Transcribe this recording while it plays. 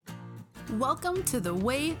Welcome to The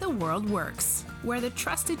Way the World Works, where the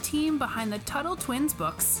trusted team behind the Tuttle Twins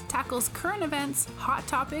books tackles current events, hot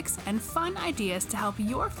topics, and fun ideas to help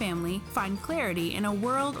your family find clarity in a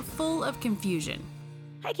world full of confusion.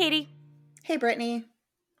 Hi, Katie. Hey, Brittany.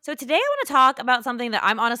 So today I want to talk about something that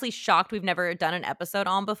I'm honestly shocked we've never done an episode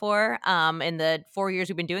on before in the 4 years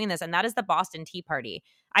we've been doing this, and that is the Boston Tea Party.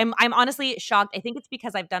 I'm honestly shocked. I think it's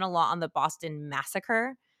because I've done a lot on the Boston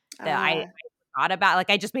Massacre that I forgot about. Like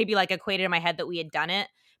I just maybe like equated in my head that we had done it.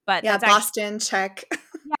 But Yeah, that's actually Boston, check.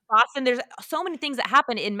 Boston. There's so many things that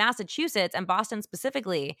happen in Massachusetts and Boston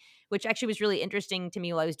specifically, which actually was really interesting to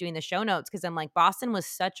me while I was doing the show notes because I'm like, Boston was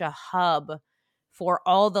such a hub for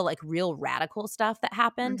all the like real radical stuff that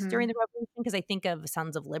happened during the revolution. Because I think of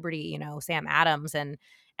Sons of Liberty, you know, Sam Adams and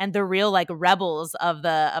the real like rebels of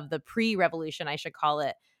the pre-revolution, I should call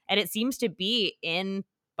it. And it seems to be in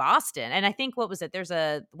Boston. And I think what was it? There's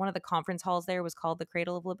one of the conference halls there was called the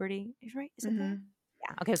Cradle of Liberty. Right? Is it there?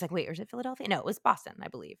 Yeah. Okay. I was like, wait, or is it Philadelphia? No, it was Boston, I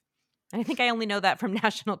believe. And I think I only know that from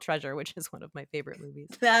National Treasure, which is one of my favorite movies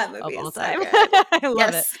That movie of all is so time. good. I love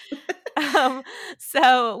Yes. it.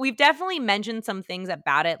 So we've definitely mentioned some things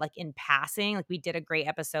about it, like in passing. Like we did a great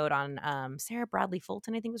episode on Sarah Bradley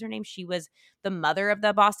Fulton, I think was her name. She was the mother of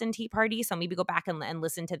the Boston Tea Party. So maybe go back and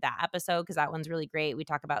listen to that episode because that one's really great. We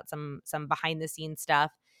talk about some behind the scenes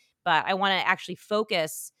stuff, but I want to actually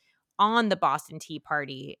focus on the Boston Tea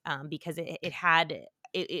Party because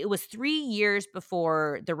it was 3 years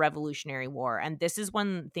before the Revolutionary War, and this is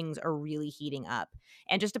when things are really heating up.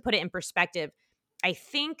 And just to put it in perspective, I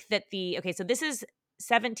think that so this is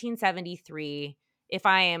 1773. If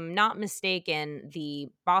I am not mistaken, the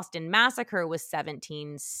Boston Massacre was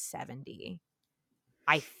 1770.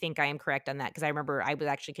 I think I am correct on that because I remember I was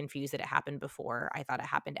actually confused that it happened before. I thought it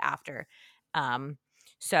happened after.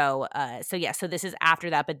 So this is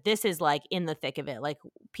after that, but this is like in the thick of it. Like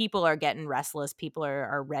people are getting restless. People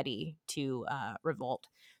are ready to revolt.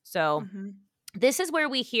 So this is where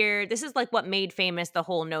this is like what made famous the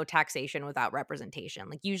whole no taxation without representation.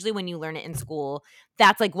 Like usually when you learn it in school,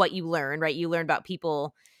 that's like what you learn, right? You learn about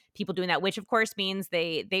people doing that, which of course means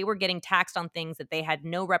they were getting taxed on things that they had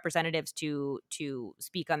no representatives to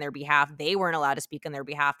speak on their behalf. They weren't allowed to speak on their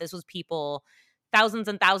behalf. This was people thousands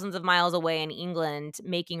and thousands of miles away in England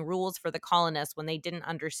making rules for the colonists when they didn't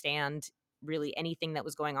understand really anything that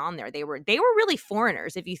was going on there. They were really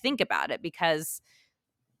foreigners if you think about it, because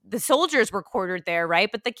the soldiers were quartered there,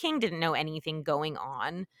 right? But the king didn't know anything going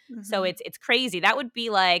on. So it's crazy. That would be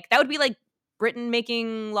like Britain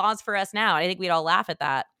making laws for us now. I think we'd all laugh at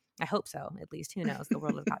that. I hope so, at least. Who knows? The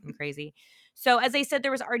world has gotten crazy. So as I said,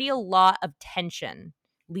 there was already a lot of tension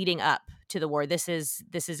leading up to the war. This is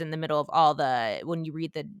in the middle of all when you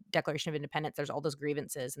read the Declaration of Independence, there's all those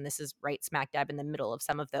grievances, and this is right smack dab in the middle of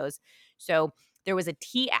some of those. So there was a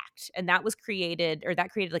Tea Act, and that created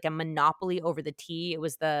like a monopoly over the tea. It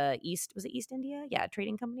was was it East India? Yeah,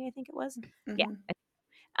 trading company, I think it was. Yeah.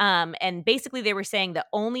 And basically they were saying that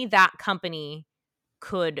only that company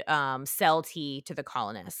could sell tea to the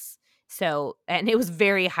colonists. So, and it was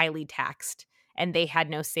very highly taxed, and they had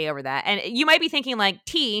no say over that. And you might be thinking like,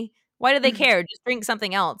 tea, why do they care? Just drink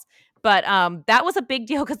something else. But that was a big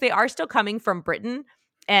deal because they are still coming from Britain.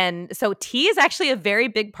 And so tea is actually a very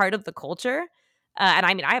big part of the culture. And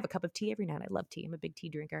I mean, I have a cup of tea every night. I love tea. I'm a big tea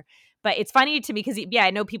drinker. But it's funny to me because, yeah, I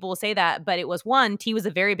know people will say that, but it was one, tea was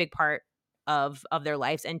a very big part of their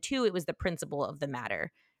lives. And two, it was the principle of the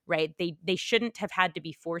matter, right? They shouldn't have had to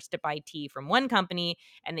be forced to buy tea from one company,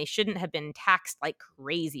 and they shouldn't have been taxed like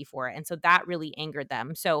crazy for it. And so that really angered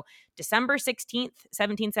them. So December 16th,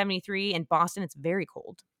 1773 in Boston, it's very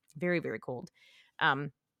cold, very, very cold.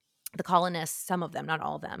 The colonists, some of them, not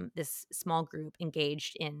all of them, this small group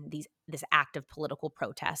engaged in this act of political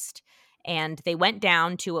protest. And they went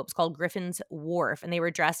down to what was called Griffin's Wharf, and they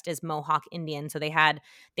were dressed as Mohawk Indians. So they had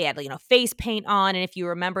face paint on. And if you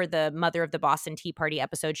remember the mother of the Boston Tea Party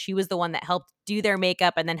episode, she was the one that helped do their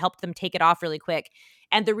makeup and then helped them take it off really quick.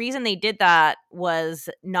 And the reason they did that was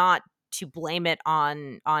not to blame it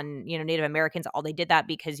on Native Americans. All they did that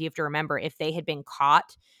because you have to remember, if they had been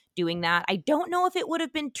caught doing that, I don't know if it would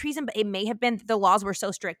have been treason, but it may have been. The laws were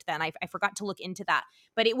so strict then. I forgot to look into that,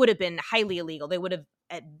 but it would have been highly illegal. They would have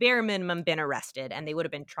at bare minimum been arrested, and they would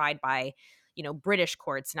have been tried by British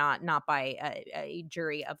courts, not by a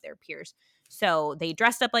jury of their peers. So they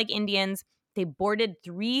dressed up like Indians. They boarded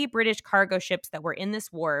 3 British cargo ships that were in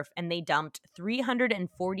this wharf, and they dumped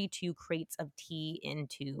 342 crates of tea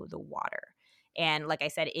into the water. And like I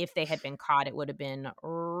said, if they had been caught, it would have been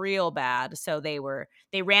real bad. So they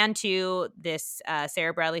ran to this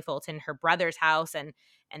Sarah Bradley Fulton, her brother's house, and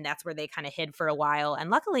that's where they kind of hid for a while. And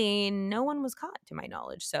luckily, no one was caught, to my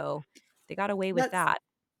knowledge. So They got away with That's that.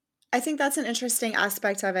 I think that's an interesting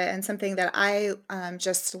aspect of it and something that I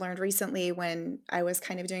just learned recently when I was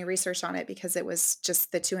kind of doing research on it because it was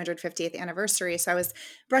just the 250th anniversary. So I was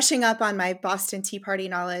brushing up on my Boston Tea Party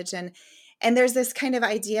knowledge and there's this kind of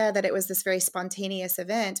idea that it was this very spontaneous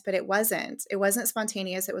event, but it wasn't. It wasn't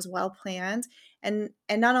spontaneous. It was well planned, and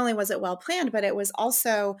not only was it well planned, but it was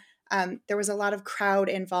also there was a lot of crowd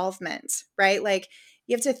involvement, right? Like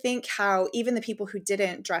you have to think how even the people who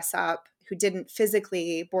didn't dress up, who didn't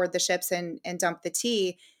physically board the ships and dump the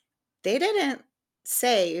tea, they didn't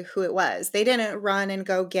say who it was. They didn't run and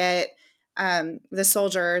go get the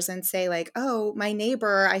soldiers and say like, "Oh, my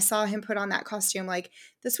neighbor, I saw him put on that costume." Like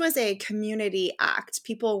this was a community act.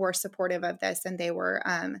 People were supportive of this, and they were,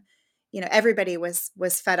 everybody was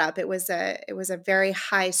fed up. It was a very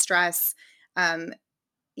high stress. Um,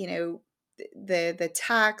 you know the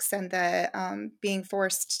tax and the being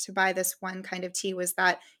forced to buy this one kind of tea was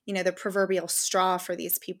that the proverbial straw for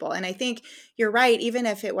these people. And I think you're right, even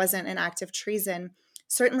if it wasn't an act of treason,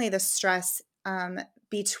 certainly the stress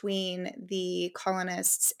between the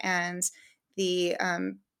colonists and the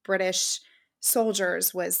British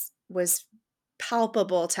soldiers was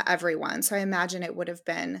palpable to everyone. So I imagine it would have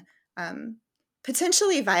been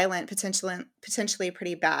potentially violent, potentially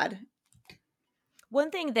pretty bad. One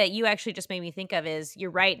thing that you actually just made me think of is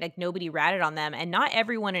you're right, like nobody ratted on them, and not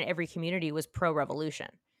everyone in every community was pro-revolution.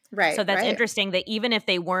 So Right, that's right. interesting that even if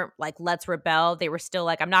they weren't like, let's rebel, they were still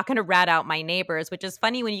like, I'm not going to rat out my neighbors, which is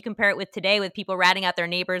funny when you compare it with today with people ratting out their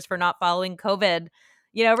neighbors for not following COVID,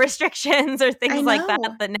 restrictions or I things like that.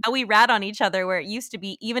 know. But now we rat on each other where it used to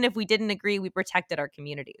be, even if we didn't agree, we protected our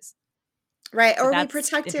communities. Right, So or we that's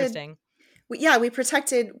protected interesting. we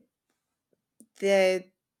protected the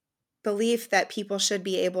belief that people should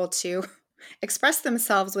be able to express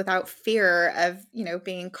themselves without fear of,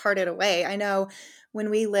 being carted away. I know when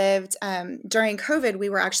we lived during COVID, we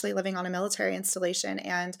were actually living on a military installation.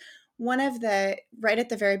 And right at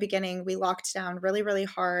the very beginning, we locked down really, really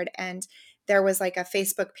hard. And there was like a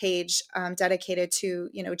Facebook page dedicated to,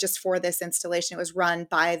 just for this installation. It was run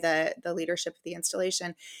by the leadership of the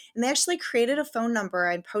installation. And they actually created a phone number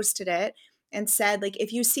and posted it and said, like,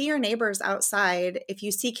 if you see your neighbors outside, if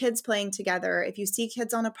you see kids playing together, if you see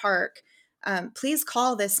kids on a park, please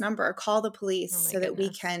call this number, call the police Oh my so that we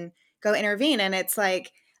goodness. can go intervene. And it's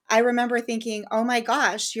like, I remember thinking, oh my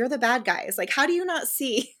gosh, you're the bad guys. Like, how do you not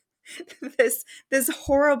see this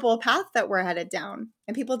horrible path that we're headed down?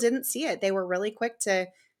 And people didn't see it. They were really quick to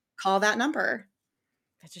call that number.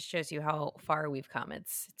 That just shows you how far we've come.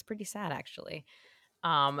 It's pretty sad actually.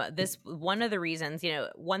 This one of the reasons,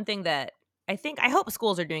 one thing that I hope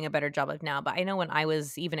schools are doing a better job of now, but I know when I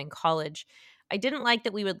was even in college, I didn't like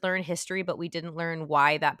that we would learn history, but we didn't learn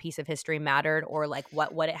why that piece of history mattered or like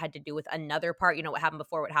what it had to do with another part, what happened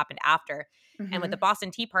before, what happened after. And with the Hmm.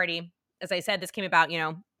 Boston Tea Party, as I said, this came about,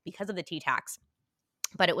 because of the tea tax.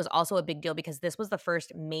 But it was also a big deal because this was the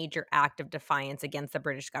first major act of defiance against the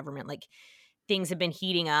British government. Like things have been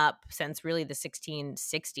heating up since really the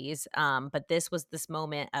 1660s. But this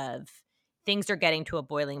moment of things are getting to a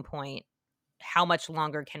boiling point. How much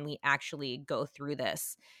longer can we actually go through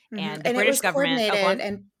this? Hmm. And the And it British was government, oh, go on.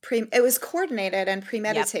 coordinated and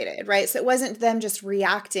Yep. premeditated, right? So it wasn't them just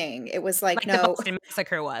reacting. It was like, Like the no, Boston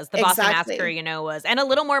Massacre was. The Boston Massacre, exactly. was, and a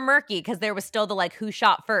little more murky because there was still the like who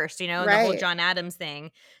shot first, and the whole Right. John Adams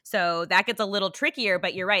thing. So that gets a little trickier,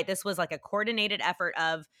 but you're right. This was like a coordinated effort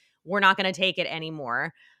of we're not going to take it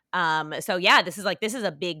anymore. So yeah, this is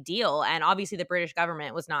a big deal. And obviously the British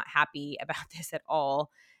government was not happy about this at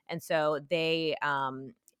all. And so they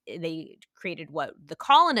created what the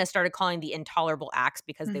colonists started calling the intolerable acts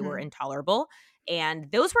because they were Hmm. intolerable.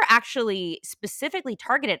 And those were actually specifically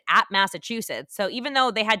targeted at Massachusetts. So even though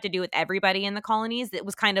they had to do with everybody in the colonies, it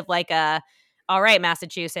was kind of like all right,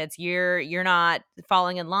 Massachusetts, you're not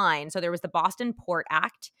falling in line. So there was the Boston Port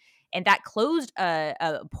Act, and that closed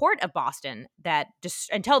a port of Boston that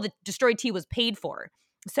until the destroyed tea was paid for.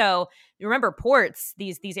 So you remember ports,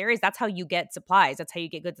 these areas, that's how you get supplies. That's how you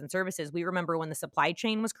get goods and services. We remember when the supply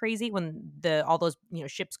chain was crazy, when all those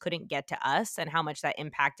ships couldn't get to us, and how much that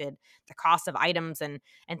impacted the cost of items and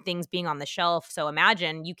things being on the shelf. So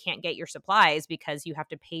imagine you can't get your supplies because you have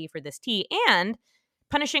to pay for this tea and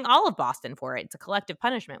punishing all of Boston for it. It's a collective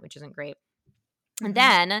punishment, which isn't great. And Hmm.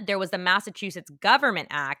 then there was the Massachusetts Government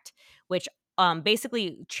Act, which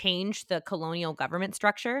basically changed the colonial government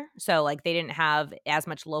structure. So like they didn't have as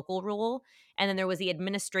much local rule. And then there was the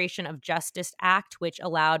Administration of Justice Act, which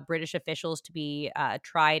allowed British officials to be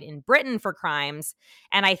tried in Britain for crimes.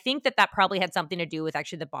 And I think that that probably had something to do with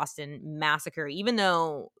actually the Boston Massacre, even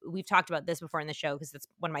though we've talked about this before in the show, because it's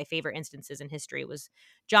one of my favorite instances in history, was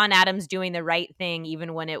John Adams doing the right thing,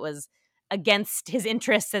 even when it was against his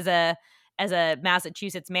interests as a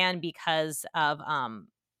Massachusetts man, because of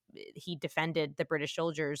he defended the British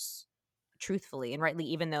soldiers truthfully and rightly,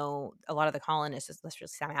 even though a lot of the colonists, especially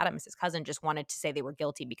Sam Adams, his cousin, just wanted to say they were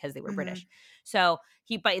guilty because they were Mhm. British. So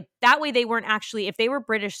but that way they weren't actually, if they were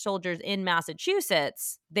British soldiers in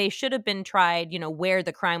Massachusetts, they should have been tried, where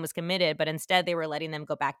the crime was committed, but instead they were letting them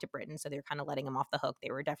go back to Britain. So they were kind of letting them off the hook.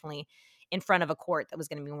 They were definitely in front of a court that was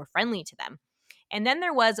going to be more friendly to them. And then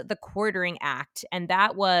there was the Quartering Act, and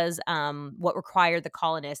that was what required the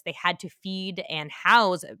colonists. They had to feed and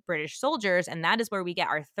house British soldiers, and that is where we get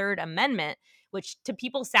our Third Amendment, which to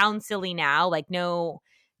people sounds silly now, like no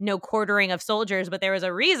quartering of soldiers, but there was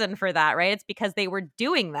a reason for that, right? It's because they were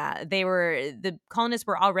doing that. The colonists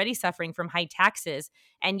were already suffering from high taxes,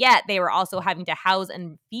 and yet they were also having to house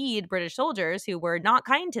and feed British soldiers who were not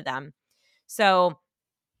kind to them. So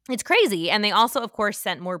it's crazy. And they also, of course,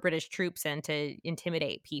 sent more British troops in to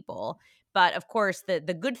intimidate people. But of course, the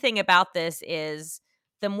good thing about this is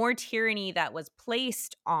the more tyranny that was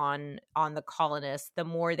placed on the colonists, the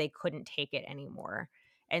more they couldn't take it anymore.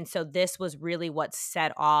 And so this was really what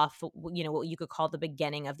set off, what you could call the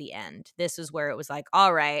beginning of the end. This is where it was like,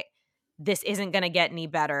 all right, this isn't going to get any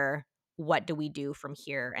better. What do we do from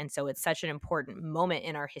here? And so it's such an important moment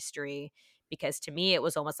in our history, because to me, it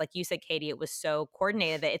was almost like you said, Katie, it was so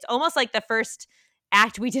coordinated that it's almost like the first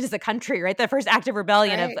act we did as a country, right? The first act of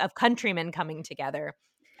rebellion Right. of countrymen coming together.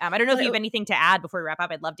 I don't know if you have Well, anything to add before we wrap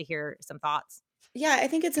up. I'd love to hear some thoughts. yeah, I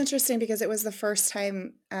think it's interesting because it was the first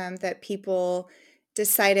time that people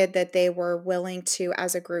decided that they were willing to,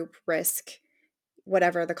 as a group, risk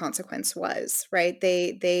whatever the consequence was, right?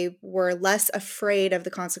 They were less afraid of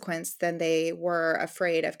the consequence than they were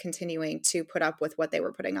afraid of continuing to put up with what they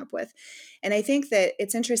were putting up with. And I think that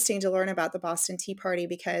it's interesting to learn about the Boston Tea Party,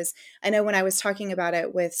 because I know when I was talking about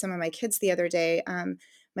it with some of my kids the other day,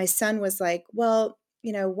 my son was like, well,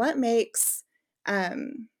 what makes, I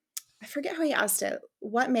forget how he asked it,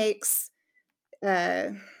 what makes, uh,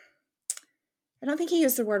 I don't think he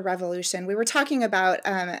used the word revolution. We were talking about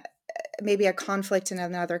maybe a conflict in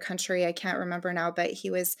another country. I can't remember now, but he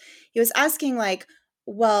was asking like,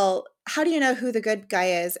 well, how do you know who the good guy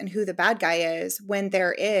is and who the bad guy is when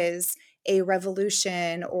there is a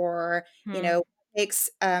revolution, or Hmm. makes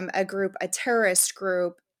a group a terrorist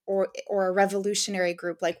group, or a revolutionary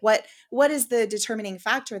group? Like what is the determining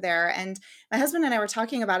factor there? And my husband and I were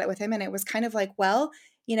talking about it with him, and it was kind of like, well,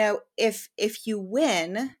 if you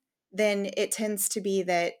win, then it tends to be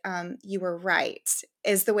that you were right,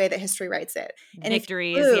 is the way that history writes it. And if you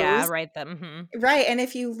Victories, yeah, lose, right. Them. right, and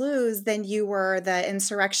if you lose, then you were the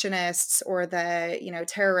insurrectionists or the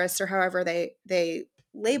terrorists, or however they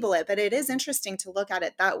label it. But it is interesting to look at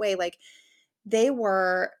it that way. Like they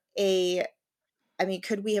were a, I mean,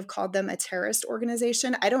 could we have called them a terrorist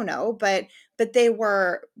organization? I don't know, but they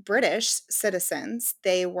were British citizens.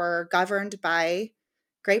 They were governed by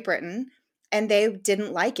Great Britain, and they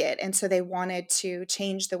didn't like it, and so they wanted to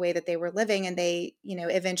change the way that they were living, and they,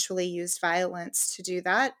 eventually used violence to do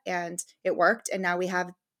that, and it worked, and now we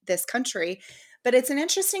have this country. But it's an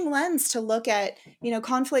interesting lens to look at,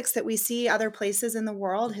 conflicts that we see other places in the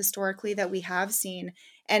world historically that we have seen,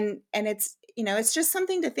 and it's just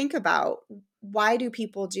something to think about. Why do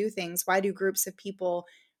people do things? Why do groups of people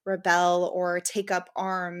rebel or take up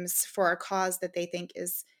arms for a cause that they think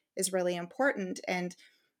is really important?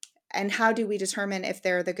 And how do we determine if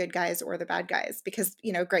they're the good guys or the bad guys? Because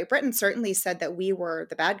Great Britain certainly said that we were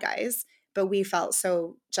the bad guys, but we felt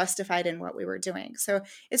so justified in what we were doing. So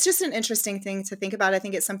it's just an interesting thing to think about. I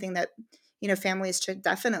think it's something that families should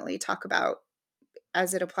definitely talk about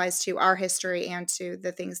as it applies to our history and to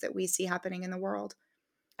the things that we see happening in the world.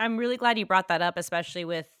 I'm really glad you brought that up, especially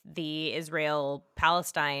with the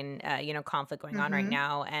Israel-Palestine, conflict going on right Hmm.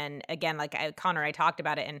 now. And again, like Connor, I talked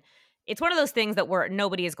about it, and it's one of those things that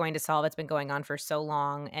nobody is going to solve. It's been going on for so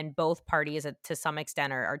long, and both parties, to some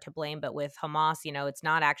extent, are to blame. But with Hamas, it's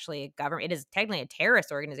not actually a government. It is technically a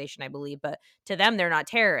terrorist organization, I believe, but to them, they're not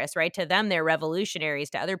terrorists, right? To them, they're revolutionaries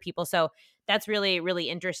to other people. So that's really, really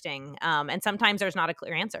interesting. And sometimes there's not a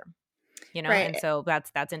clear answer, and Right. so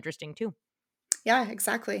that's interesting too. Yeah,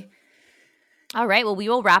 exactly. All right. Well, we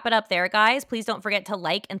will wrap it up there, guys. Please don't forget to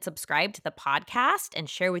like and subscribe to the podcast and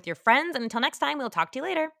share with your friends. And until next time, we'll talk to you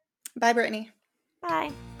later. Bye, Brittany.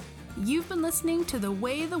 Bye. You've been listening to The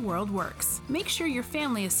Way the World Works. Make sure your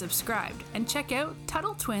family is subscribed and check out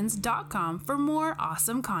TuttleTwins.com for more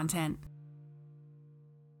awesome content.